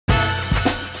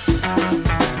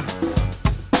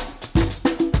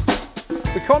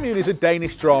Commune is a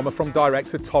Danish drama from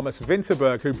director Thomas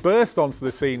Vinterberg, who burst onto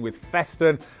the scene with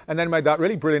Festen and then made that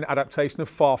really brilliant adaptation of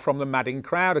Far From the Madding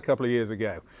Crowd a couple of years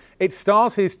ago. It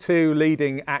stars his two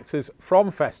leading actors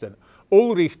from Festen,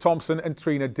 Ulrich Thomsen and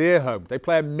Trine Dyrholm. They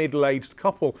play a middle-aged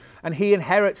couple, and he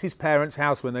inherits his parents'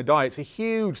 house when they die. It's a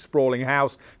huge, sprawling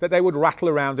house that they would rattle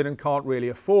around in and can't really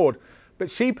afford. But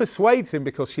she persuades him,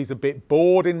 because she's a bit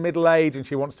bored in middle age and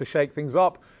she wants to shake things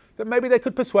up, that maybe they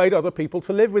could persuade other people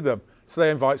to live with them. So they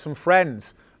invite some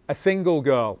friends, a single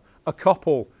girl, a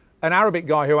couple, an Arabic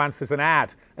guy who answers an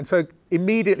ad. And so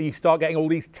immediately you start getting all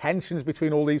these tensions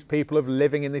between all these people of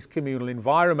living in this communal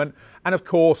environment. And of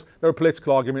course, there are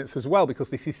political arguments as well, because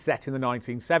this is set in the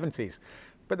 1970s.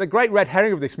 But the great red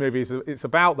herring of this movie is it's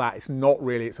about that. It's not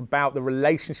really. It's about the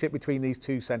relationship between these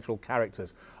two central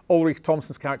characters. Ulrich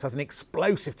Thomsen's character has an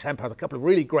explosive temper, has a couple of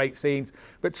really great scenes.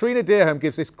 But Trine Dyrholm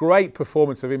gives this great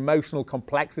performance of emotional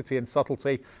complexity and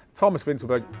subtlety. Thomas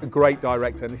Vinterberg, a great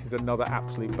director, and this is another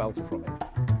absolute belter from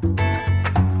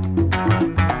him.